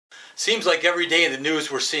Seems like every day in the news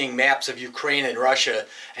we're seeing maps of Ukraine and Russia,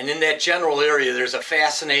 and in that general area there's a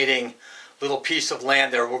fascinating little piece of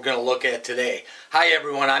land there we're going to look at today. Hi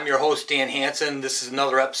everyone, I'm your host Dan Hanson. This is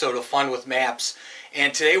another episode of Fun with Maps,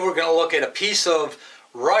 and today we're going to look at a piece of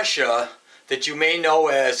Russia that you may know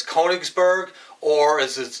as Königsberg, or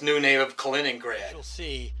as its new name of Kaliningrad. You'll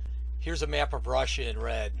see, here's a map of Russia in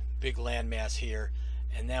red, big landmass here,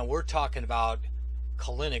 and then we're talking about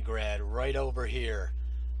Kaliningrad right over here,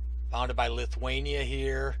 bounded by Lithuania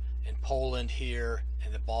here, and Poland here,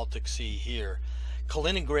 and the Baltic Sea here.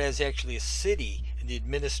 Kaliningrad is actually a city in the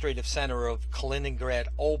administrative center of Kaliningrad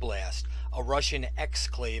Oblast, a Russian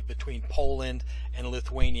exclave between Poland and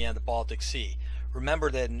Lithuania and the Baltic Sea. Remember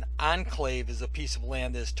that an enclave is a piece of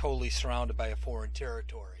land that is totally surrounded by a foreign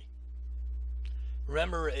territory.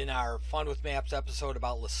 Remember in our Fun with Maps episode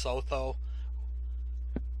about Lesotho?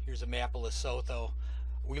 Here's a map of Lesotho.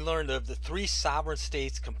 We learned of the 3 sovereign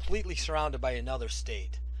states completely surrounded by another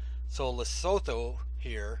state. So Lesotho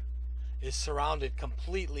here is surrounded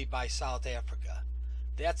completely by South Africa.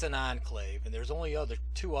 That's an enclave, and there's only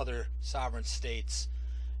 2 other sovereign states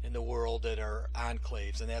in the world that are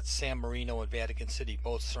enclaves, and that's San Marino and Vatican City,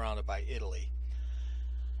 both surrounded by Italy.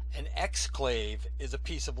 An exclave is a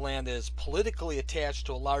piece of land that is politically attached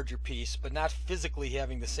to a larger piece, but not physically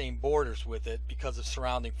having the same borders with it because of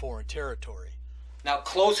surrounding foreign territory. Now,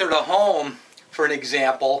 closer to home, for an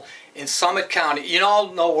example, in Summit County, you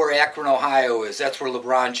all know where Akron, Ohio is. That's where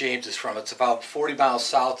LeBron James is from. It's about 40 miles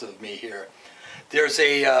south of me here. There's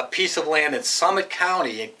a piece of land in Summit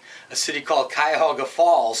County, a city called Cuyahoga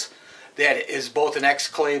Falls, that is both an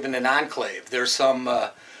exclave and an enclave. There's some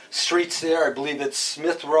streets there. I believe it's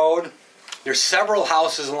Smith Road. There's several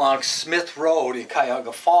houses along Smith Road in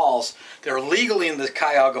Cuyahoga Falls. They're legally in the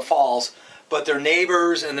Cuyahoga Falls, but their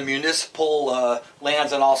neighbors and the municipal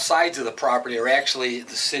lands on all sides of the property are actually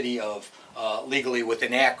the city of legally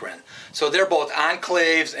within Akron. So they're both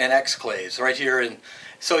enclaves and exclaves right here.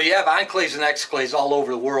 So you have enclaves and exclaves all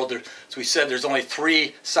over the world. As we said, there's only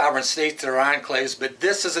 3 sovereign states that are enclaves, but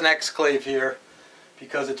this is an exclave here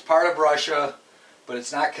because it's part of Russia, but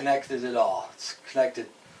it's not connected at all. It's connected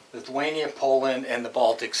Lithuania, Poland, and the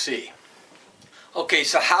Baltic Sea. Okay,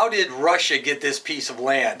 so how did Russia get this piece of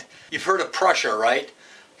land? You've heard of Prussia, right?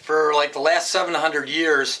 For like the last 700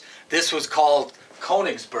 years, this was called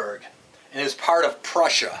Königsberg, and it was part of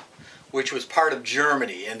Prussia, which was part of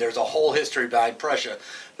Germany, and there's a whole history behind Prussia.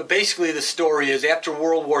 But basically the story is after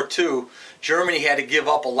World War II, Germany had to give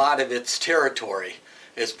up a lot of its territory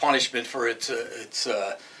as punishment for its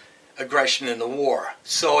aggression in the war.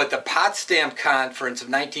 So at the Potsdam Conference of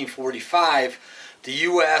 1945, the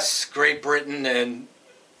U.S., Great Britain, and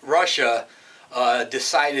Russia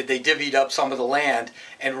decided they divvied up some of the land,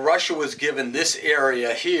 and Russia was given this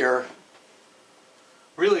area here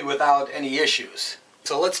really without any issues.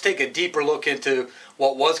 So let's take a deeper look into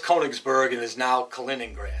what was Königsberg and is now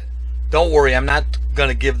Kaliningrad. Don't worry, I'm not going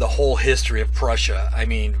to give the whole history of Prussia. I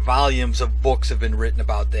mean, volumes of books have been written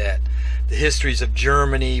about that. The histories of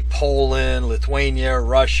Germany, Poland, Lithuania,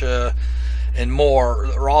 Russia, and more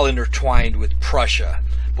are all intertwined with Prussia.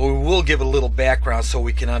 But we will give a little background so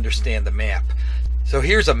we can understand the map. So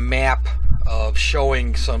here's a map of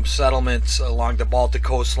showing some settlements along the Baltic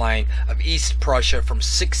coastline of East Prussia from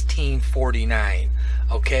 1649.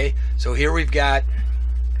 Okay, so here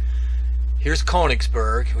here's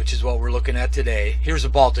Königsberg, which is what we're looking at today. Here's the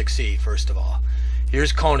Baltic Sea, first of all.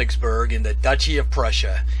 Here's Königsberg in the Duchy of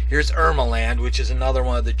Prussia. Here's Ermeland, which is another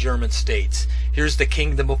one of the German states. Here's the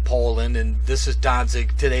Kingdom of Poland, and this is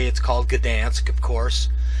Danzig. Today it's called Gdansk, of course.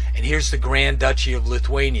 And here's the Grand Duchy of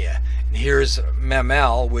Lithuania. And here's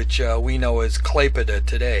Memel, which we know as Klaipėda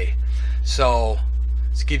today. So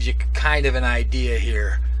this gives you kind of an idea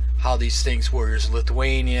here how these things were. There's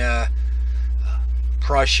Lithuania,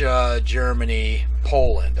 Prussia, Germany,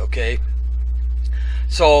 Poland, okay?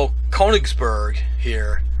 So Königsberg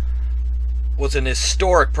here was an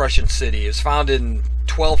historic Prussian city. It was founded in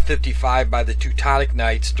 1255 by the Teutonic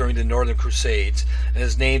Knights during the Northern Crusades and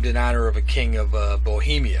is named in honor of a king of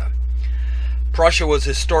Bohemia. Prussia was a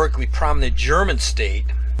historically prominent German state,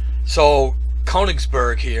 so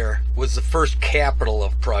Königsberg here was the first capital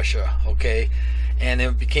of Prussia, okay? And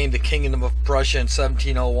it became the Kingdom of Prussia in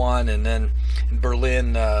 1701, and then in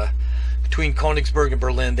Berlin, between Königsberg and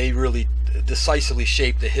Berlin, they really decisively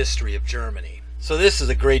shaped the history of Germany. So this is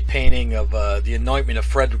a great painting of the anointment of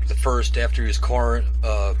Frederick I after his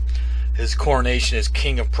coronation as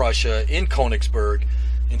King of Prussia in Königsberg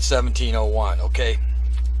in 1701, okay?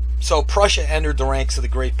 So Prussia entered the ranks of the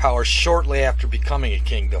great powers shortly after becoming a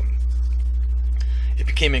kingdom. It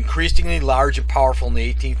became increasingly large and powerful in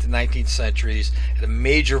the 18th and 19th centuries, had a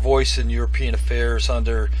major voice in European affairs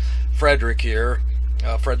under Frederick here,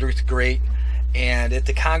 Frederick the Great. And at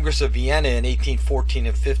the Congress of Vienna in 1814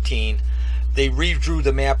 and 15, they redrew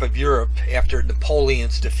the map of Europe after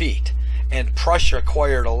Napoleon's defeat. And Prussia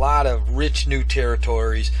acquired a lot of rich new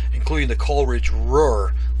territories, including the coal-rich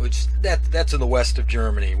Ruhr, which that's in the west of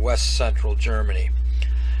Germany, west central Germany.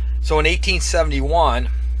 So in 1871,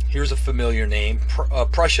 here's a familiar name,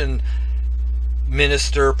 Prussian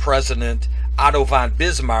Minister President Otto von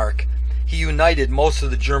Bismarck. He united most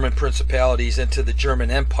of the German principalities into the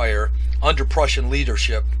German Empire under Prussian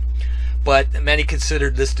leadership, but many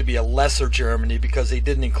considered this to be a lesser Germany because they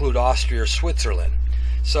didn't include Austria or Switzerland.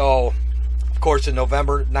 So, of course, in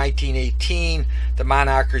November 1918, the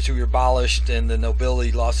monarchies were abolished and the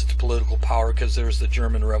nobility lost its political power because there was the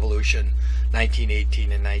German Revolution,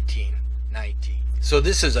 1918 and 1919. So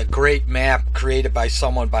this is a great map created by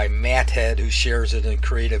someone by Matt Head, who shares it in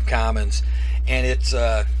Creative Commons, and it's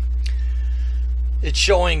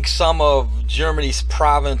showing some of Germany's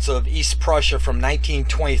province of East Prussia from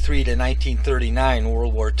 1923 to 1939,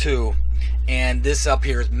 World War II. And this up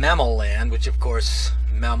here is Memelland, which of course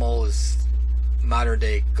Memel is modern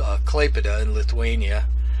day Klaipėda in Lithuania.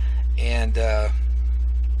 And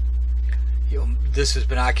this has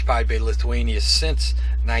been occupied by Lithuania since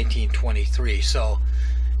 1923. So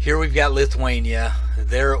here we've got Lithuania.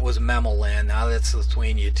 There it was Memelland. Now that's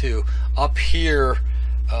Lithuania too. Up here,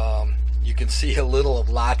 you can see a little of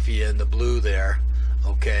Latvia in the blue there.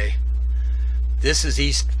 Okay, this is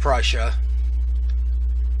East Prussia.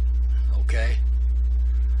 Okay,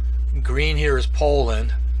 green here is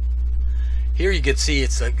Poland. Here you can see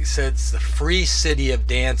it's the free city of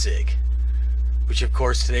Danzig, which of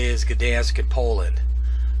course today is Gdansk in Poland.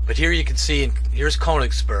 But here you can see, here's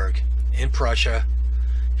Königsberg in Prussia.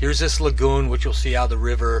 Here's this lagoon, which you'll see how the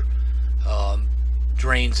river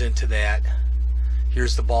drains into that.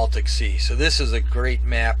 Here's the Baltic Sea. So this is a great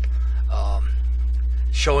map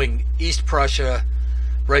showing East Prussia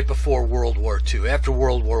right before World War II, after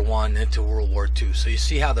World War I into World War II. So you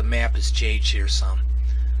see how the map has changed here some,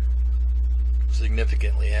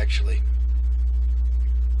 significantly actually.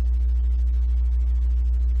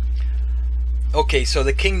 Okay, so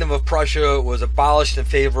the Kingdom of Prussia was abolished in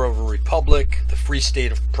favor of a republic, the Free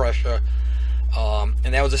State of Prussia,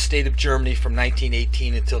 and that was a state of Germany from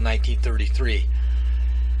 1918 until 1933.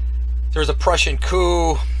 There was a Prussian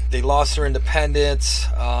coup, they lost their independence,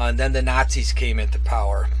 and then the Nazis came into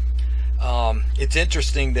power. It's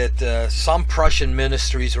interesting that some Prussian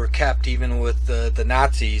ministries were kept even with the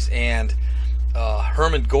Nazis, and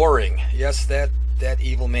Hermann Göring, yes, that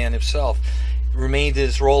evil man himself, remained in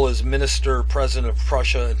his role as Minister President of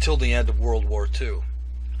Prussia until the end of World War II.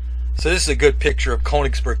 So this is a good picture of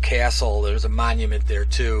Königsberg Castle. There's a monument there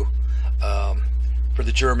too for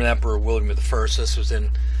the German Emperor William I. This was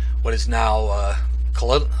in what is now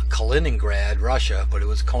Kaliningrad, Russia, but it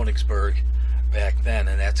was Königsberg back then,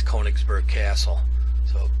 and that's Königsberg Castle.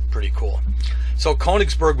 So pretty cool. So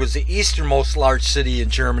Königsberg was the easternmost large city in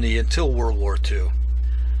Germany until World War II.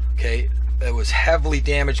 Okay, it was heavily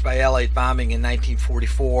damaged by Allied bombing in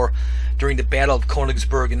 1944. During the Battle of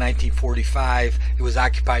Königsberg in 1945, it was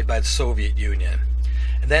occupied by the Soviet Union.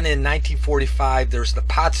 And then in 1945, there's the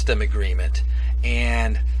Potsdam Agreement,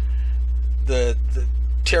 and the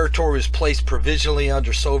territory was placed provisionally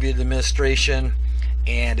under Soviet administration,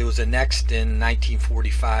 and it was annexed in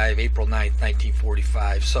 1945, April 9th,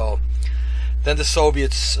 1945. So then the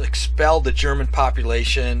Soviets expelled the German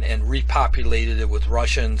population and repopulated it with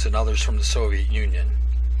Russians and others from the Soviet Union.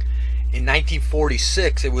 In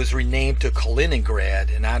 1946, it was renamed to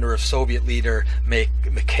Kaliningrad in honor of Soviet leader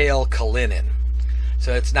Mikhail Kalinin.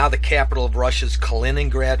 So it's now the capital of Russia's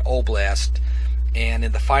Kaliningrad Oblast, and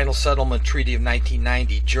in the final settlement treaty of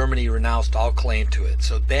 1990, Germany renounced all claim to it.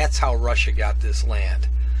 So that's how Russia got this land.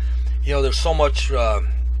 You know, there's so much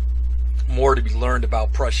more to be learned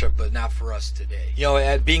about Prussia, but not for us today. You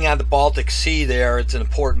know, being on the Baltic Sea there, it's an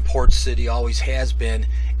important port city, always has been,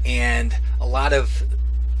 and a lot of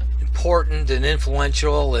important and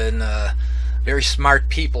influential and very smart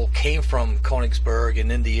people came from Königsberg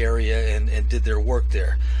and in the area and did their work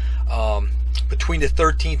there. Between the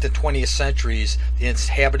 13th and 20th centuries, the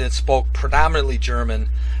inhabitants spoke predominantly German,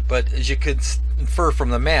 but as you could infer from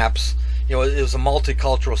the maps, you know, it was a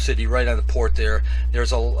multicultural city right on the port there.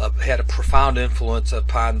 Had a profound influence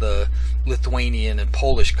upon the Lithuanian and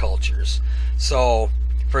Polish cultures. So,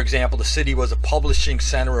 for example, the city was a publishing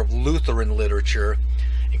center of Lutheran literature,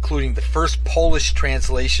 including the first Polish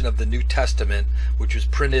translation of the New Testament, which was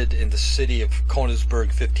printed in the city of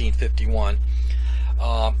Königsberg 1551.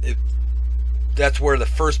 that's where the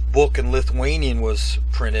first book in Lithuanian was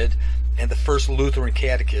printed, and the first Lutheran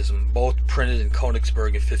catechism, both printed in Königsberg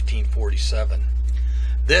in 1547.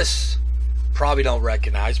 This, probably don't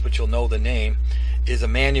recognize, but you'll know the name, is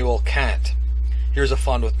Immanuel Kant. Here's a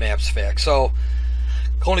fun with maps fact. So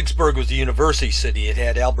Königsberg was a university city. It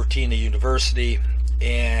had Albertina University,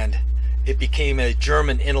 and it became a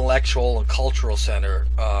German intellectual and cultural center.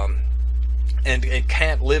 And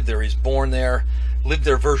Kant lived there. He's born there, lived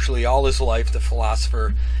there virtually all his life, the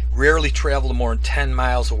philosopher. Rarely traveled more than 10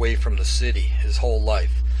 miles away from the city his whole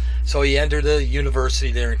life. So he entered the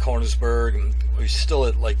university there in Königsberg, and he was still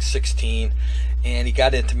at like 16, and he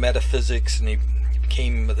got into metaphysics, and he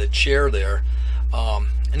became the chair there.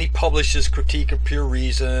 And he published his Critique of Pure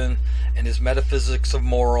Reason and his Metaphysics of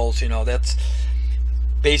Morals. You know, that's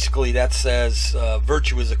basically, that says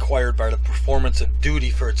virtue is acquired by the performance of duty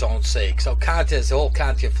for its own sake. So the whole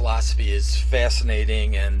Kantian philosophy is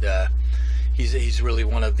fascinating, and he's really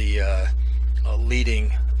one of the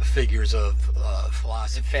leading figures of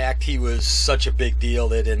philosophy. In fact, he was such a big deal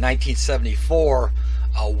that in 1974,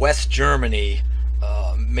 West Germany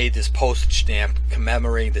made this postage stamp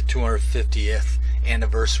commemorating the 250th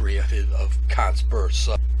anniversary of Kant's birth.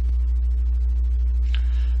 So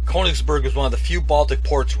Königsberg is one of the few Baltic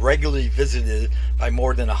ports regularly visited by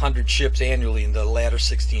more than 100 ships annually in the latter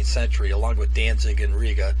 16th century, along with Danzig and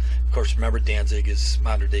Riga. Of course, remember, Danzig is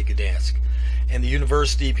modern-day Gdansk. And the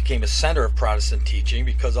university became a center of Protestant teaching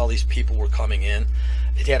because all these people were coming in.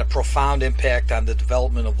 It had a profound impact on the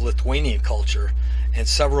development of Lithuanian culture, and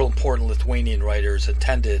several important Lithuanian writers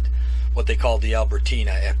attended what they called the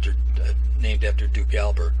Albertina, named after Duke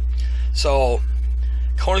Albert. So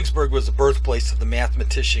Königsberg was the birthplace of the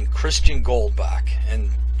mathematician Christian Goldbach, and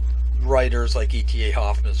writers like E.T.A.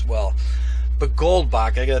 Hoffman as well. But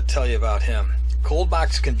Goldbach, I got to tell you about him.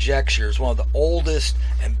 Goldbach's conjecture is one of the oldest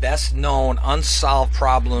and best known unsolved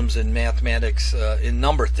problems in mathematics, in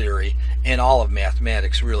number theory, in all of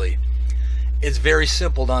mathematics really. It's very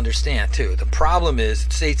simple to understand too. The problem is,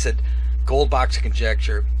 it states that Goldbach's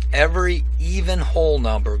conjecture, every even whole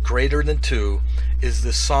number greater than 2 is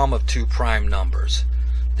the sum of 2 prime numbers.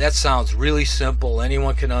 That sounds really simple,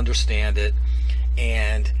 anyone can understand it,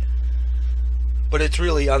 but it's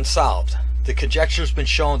really unsolved. The conjecture has been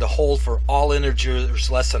shown to hold for all integers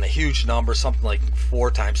less than a huge number, something like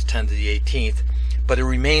 4 times 10 to the 18th, but it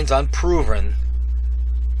remains unproven,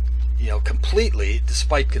 completely,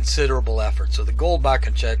 despite considerable effort. So the Goldbach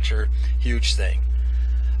conjecture, huge thing.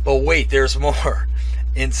 But wait, there's more.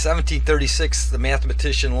 In 1736, the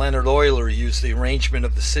mathematician Leonhard Euler used the arrangement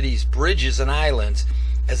of the city's bridges and islands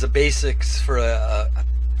as a basis for a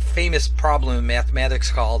famous problem in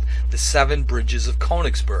mathematics called the 7 Bridges of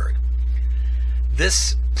Königsberg.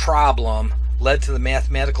 This problem led to the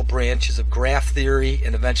mathematical branches of graph theory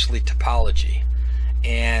and eventually topology.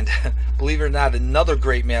 And believe it or not, another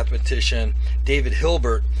great mathematician, David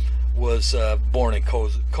Hilbert, was born in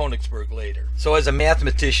Königsberg later. So as a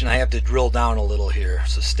mathematician, I have to drill down a little here,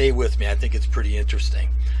 so stay with me. I think it's pretty interesting.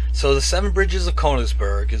 So the 7 Bridges of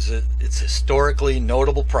Königsberg it's a historically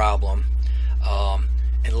notable problem,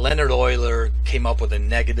 and Leonhard Euler came up with a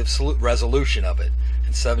negative resolution of it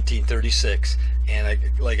in 1736. And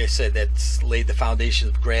like I said, that's laid the foundation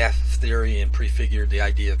of graph theory and prefigured the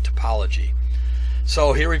idea of topology.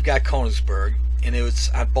 So here we've got Königsberg, and it was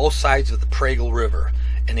on both sides of the Pregel River,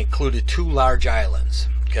 and included 2 large islands,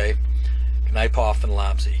 okay, Knipehoff and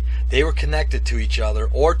Lomsey. They were connected to each other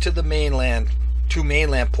or to the mainland, 2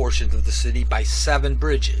 mainland portions of the city by 7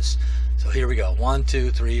 bridges. So here we go, 1,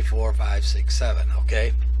 2, 3, 4, 5, 6, 7,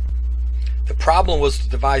 okay. The problem was to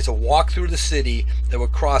devise a walk through the city that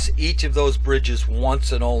would cross each of those bridges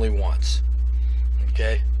once and only once,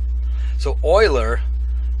 okay. So Euler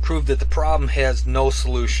proved that the problem has no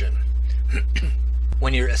solution.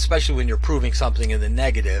 Especially when you're proving something in the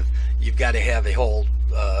negative, you've got to have a whole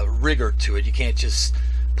rigor to it. You can't just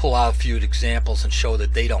pull out a few examples and show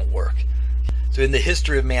that they don't work. So in the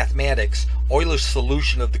history of mathematics, Euler's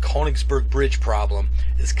solution of the Königsberg Bridge problem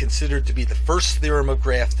is considered to be the first theorem of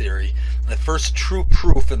graph theory, and the first true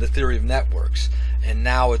proof in the theory of networks. And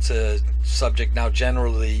now it's a subject now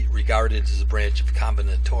generally regarded as a branch of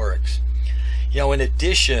combinatorics. In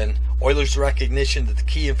addition, Euler's recognition that the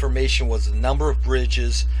key information was the number of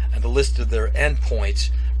bridges and the list of their endpoints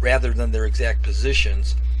rather than their exact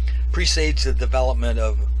positions presaged the development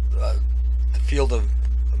of the field of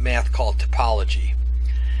math called topology.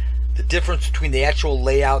 The difference between the actual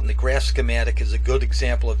layout and the graph schematic is a good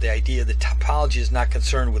example of the idea that topology is not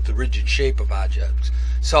concerned with the rigid shape of objects.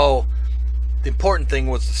 So the important thing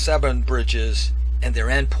was the 7 bridges and their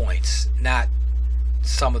endpoints, not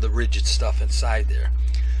some of the rigid stuff inside there.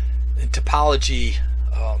 in topology,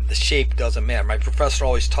 the shape doesn't matter. My professor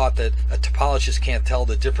always taught that a topologist can't tell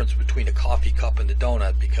the difference between a coffee cup and a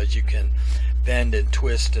donut, because you can bend and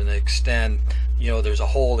twist and extend. You know, there's a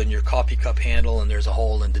hole in your coffee cup handle and there's a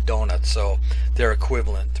hole in the donut, so they're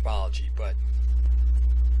equivalent in topology. But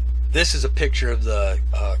this is a picture of the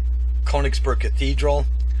Königsberg Cathedral,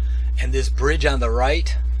 and this bridge on the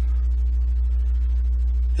right,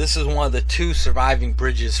 this is one of the 2 surviving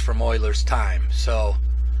bridges from Euler's time. So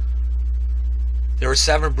there were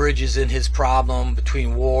 7 bridges in his problem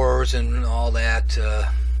between wars and all that.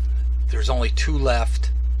 There's only 2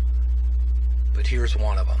 left, but here's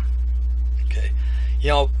one of them. Okay, you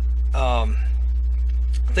know,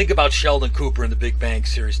 think about Sheldon Cooper in the Big Bang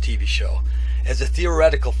series TV show. As a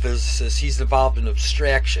theoretical physicist, he's involved in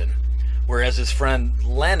abstraction, whereas his friend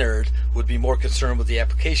Leonard would be more concerned with the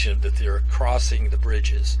application of the theory, crossing the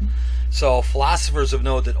bridges. So philosophers have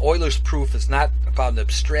known that Euler's proof is not about an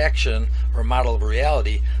abstraction or a model of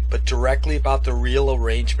reality, but directly about the real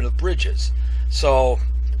arrangement of bridges. So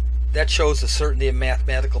that shows the certainty of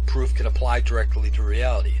mathematical proof can apply directly to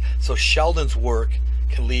reality. So Sheldon's work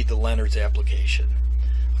can lead to Leonard's application.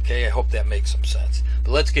 Okay, I hope that makes some sense.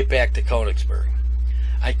 But let's get back to Königsberg.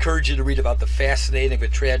 I encourage you to read about the fascinating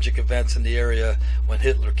but tragic events in the area when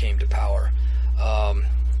Hitler came to power.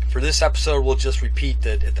 For this episode, we'll just repeat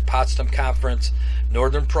that at the Potsdam Conference,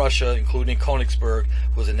 northern Prussia, including Königsberg,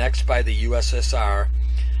 was annexed by the USSR,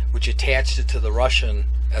 which attached it to the Russian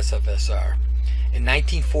SFSR. In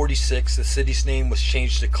 1946, the city's name was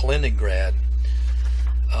changed to Kaliningrad.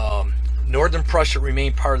 Northern Prussia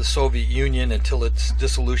remained part of the Soviet Union until its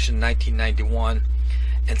dissolution in 1991,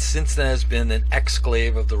 and since then has been an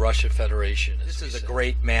exclave of the Russian Federation. This is a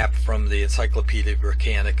great map from the Encyclopedia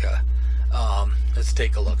Britannica. Let's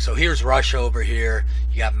take a look. So here's Russia over here.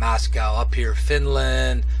 You got Moscow up here,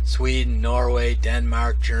 Finland, Sweden, Norway,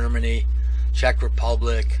 Denmark, Germany, Czech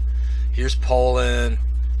Republic. Here's Poland,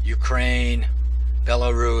 Ukraine,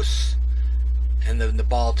 Belarus, and then the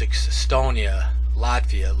Baltics, Estonia,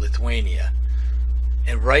 Latvia, Lithuania.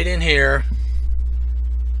 And right in here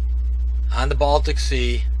on the Baltic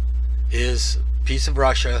Sea is a piece of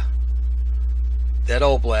Russia, that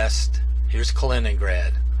oblast. Here's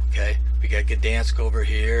Kaliningrad. Okay, we got Gdansk over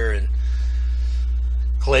here and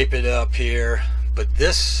Klaipeda up here, but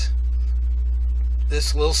this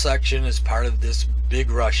little section is part of this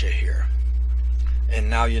big Russia here, and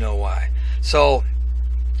now you know why. So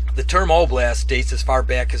the term oblast dates as far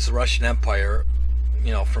back as the Russian Empire,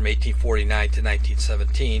 you know, from 1849 to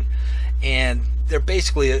 1917, and they're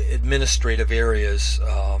basically administrative areas.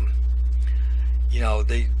 You know,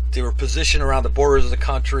 they were positioned around the borders of the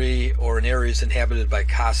country or in areas inhabited by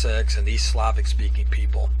Cossacks and East Slavic speaking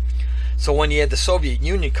people. So when you had the Soviet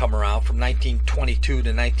Union come around from 1922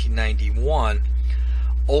 to 1991,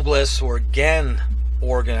 oblasts were again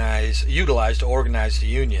utilized to organize the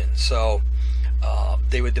Union. So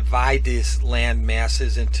they would divide these land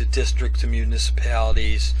masses into districts and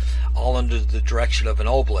municipalities, all under the direction of an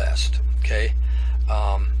oblast. Okay,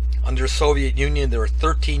 under the Soviet Union, there were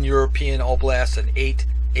 13 European oblasts and 8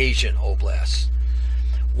 Asian oblasts.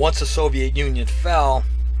 Once the Soviet Union fell,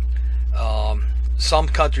 some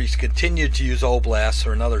countries continued to use oblasts,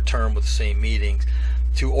 or another term with the same meaning,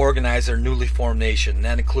 to organize their newly formed nation.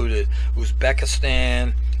 That included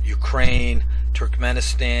Uzbekistan, Ukraine,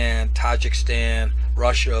 Turkmenistan, Tajikistan,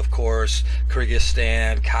 Russia, of course,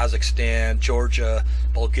 Kyrgyzstan, Kazakhstan, Georgia,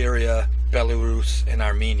 Bulgaria, Belarus, and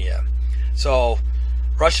Armenia. So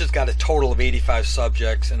Russia's got a total of 85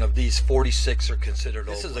 subjects, and of these, 46 are considered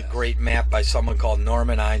oblasts. This is a great map by someone called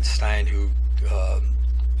Norman Einstein, who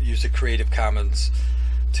used the Creative Commons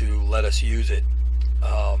to let us use it.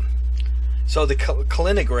 So the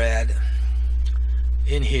Kaliningrad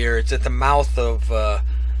in here, it's at the mouth of the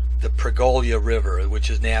Pregolia River, which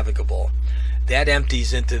is navigable. That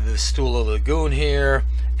empties into the Stula Lagoon here,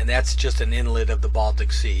 and that's just an inlet of the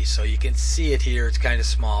Baltic Sea. So you can see it here. It's kind of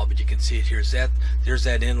small, but you can see it here. There's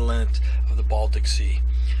that inlet of the Baltic Sea.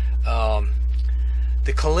 The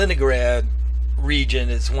Kaliningrad region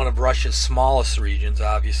is one of Russia's smallest regions,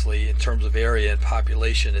 obviously, in terms of area and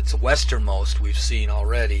population. It's the westernmost we've seen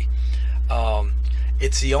already.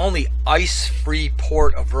 It's the only ice-free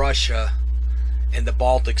port of Russia and the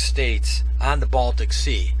Baltic states on the Baltic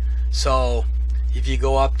Sea. So if you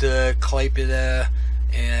go up to Klaipeda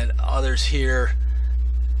and others here,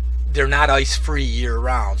 they're not ice-free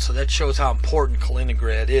year-round. So that shows how important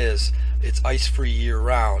Kaliningrad is. It's ice-free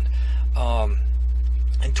year-round.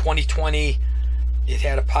 In 2020, it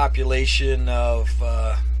had a population of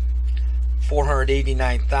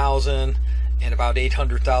 489,000, and about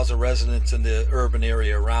 800,000 residents in the urban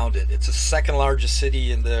area around it. It's the second largest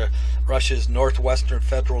city in Russia's northwestern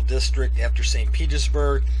federal district after St.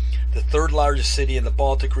 Petersburg, the third largest city in the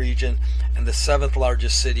Baltic region, and the seventh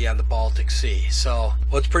largest city on the Baltic Sea. So,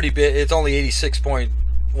 well, it's pretty big. It's only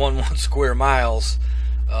 86.11 square miles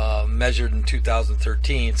measured in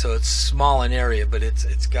 2013, so it's small in area, but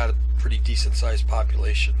it's got a pretty decent sized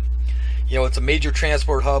population. You know, it's a major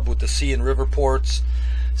transport hub with the sea and river ports,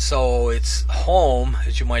 so it's home,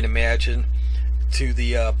 as you might imagine, to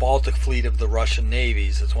the Baltic fleet of the Russian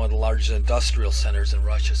navies. It's one of the largest industrial centers in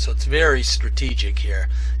Russia, so it's very strategic here,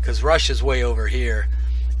 because Russia's way over here,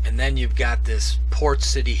 and then you've got this port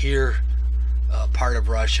city here, part of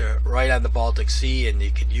Russia, right on the Baltic Sea, and you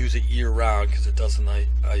could use it year-round because it doesn't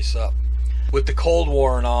ice up. With the Cold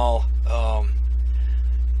War and all,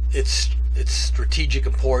 its strategic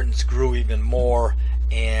importance grew even more,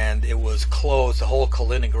 and it was closed. The whole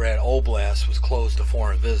Kaliningrad Oblast was closed to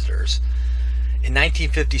foreign visitors. In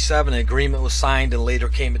 1957, an agreement was signed and later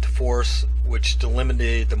came into force, which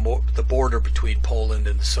delimited the border between Poland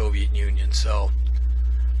and the Soviet Union. So,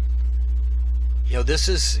 you know, this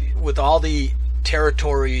is, with all the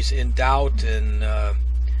territories in doubt and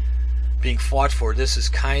being fought for, this is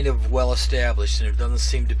kind of well established, and there doesn't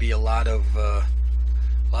seem to be a lot of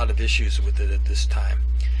issues with it at this time.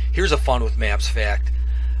 Here's a fun with maps fact.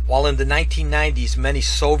 While in the 1990s many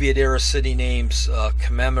Soviet-era city names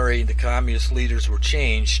commemorating the communist leaders were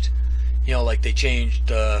changed, you know, like they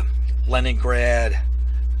changed Leningrad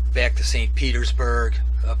back to St. Petersburg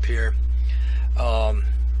up here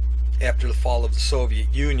after the fall of the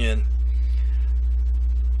Soviet Union,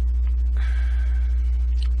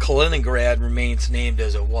 Kaliningrad remains named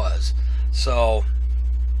as it was. So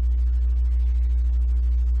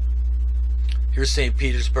here's St.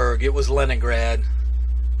 Petersburg. It was Leningrad.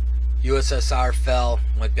 USSR fell,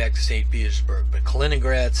 went back to St. Petersburg, but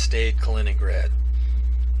Kaliningrad stayed Kaliningrad.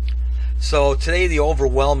 So today the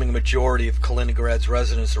overwhelming majority of Kaliningrad's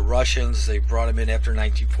residents are Russians. They brought them in after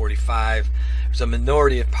 1945. There's a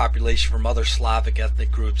minority of population from other Slavic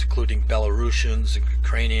ethnic groups, including Belarusians and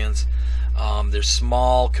Ukrainians. There's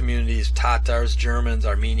small communities, Tatars, Germans,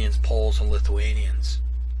 Armenians, Poles, and Lithuanians.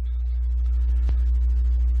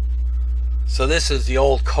 So this is the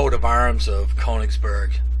old coat of arms of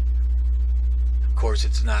Königsberg. Of course,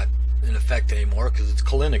 it's not in effect anymore because it's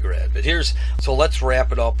Kaliningrad. But so let's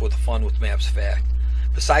wrap it up with a fun with maps fact.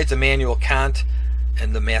 Besides Immanuel Kant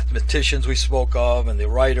and the mathematicians we spoke of and the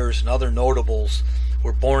writers and other notables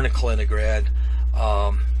were born in Kaliningrad,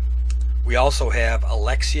 we also have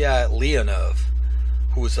Alexei Leonov,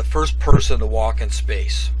 who was the first person to walk in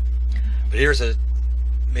space. But here's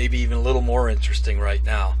maybe even a little more interesting right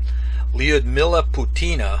now. Lyudmila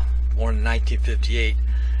Putina, born in 1958,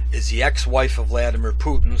 is the ex-wife of Vladimir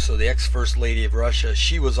Putin, so the ex-first lady of Russia.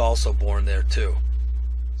 She was also born there too.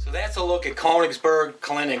 So that's a look at Königsberg,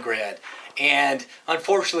 Kaliningrad. And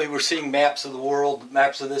unfortunately, we're seeing maps of the world,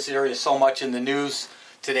 maps of this area so much in the news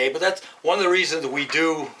today. But that's one of the reasons we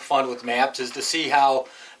do Fun with Maps, is to see how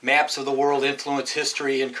maps of the world influence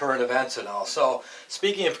history and current events and all. So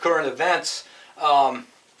speaking of current events, the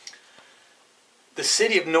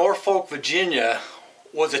city of Norfolk, Virginia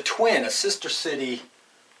was a sister city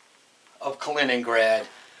of Kaliningrad,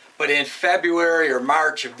 but in February or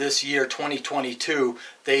March of this year, 2022,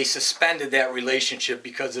 they suspended that relationship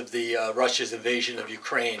because of the Russia's invasion of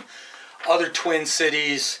Ukraine. Other twin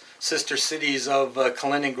cities, sister cities of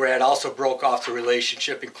Kaliningrad, also broke off the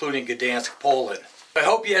relationship, including Gdansk, Poland. I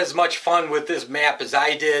hope you had as much fun with this map as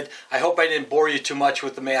I did. I hope I didn't bore you too much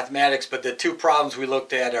with the mathematics, but the two problems we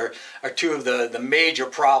looked at are two of the major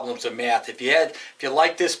problems of math. If you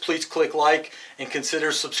like this, please click like and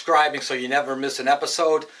consider subscribing so you never miss an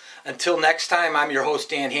episode. Until next time, I'm your host,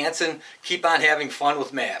 Dan Hanson. Keep on having fun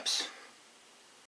with maps.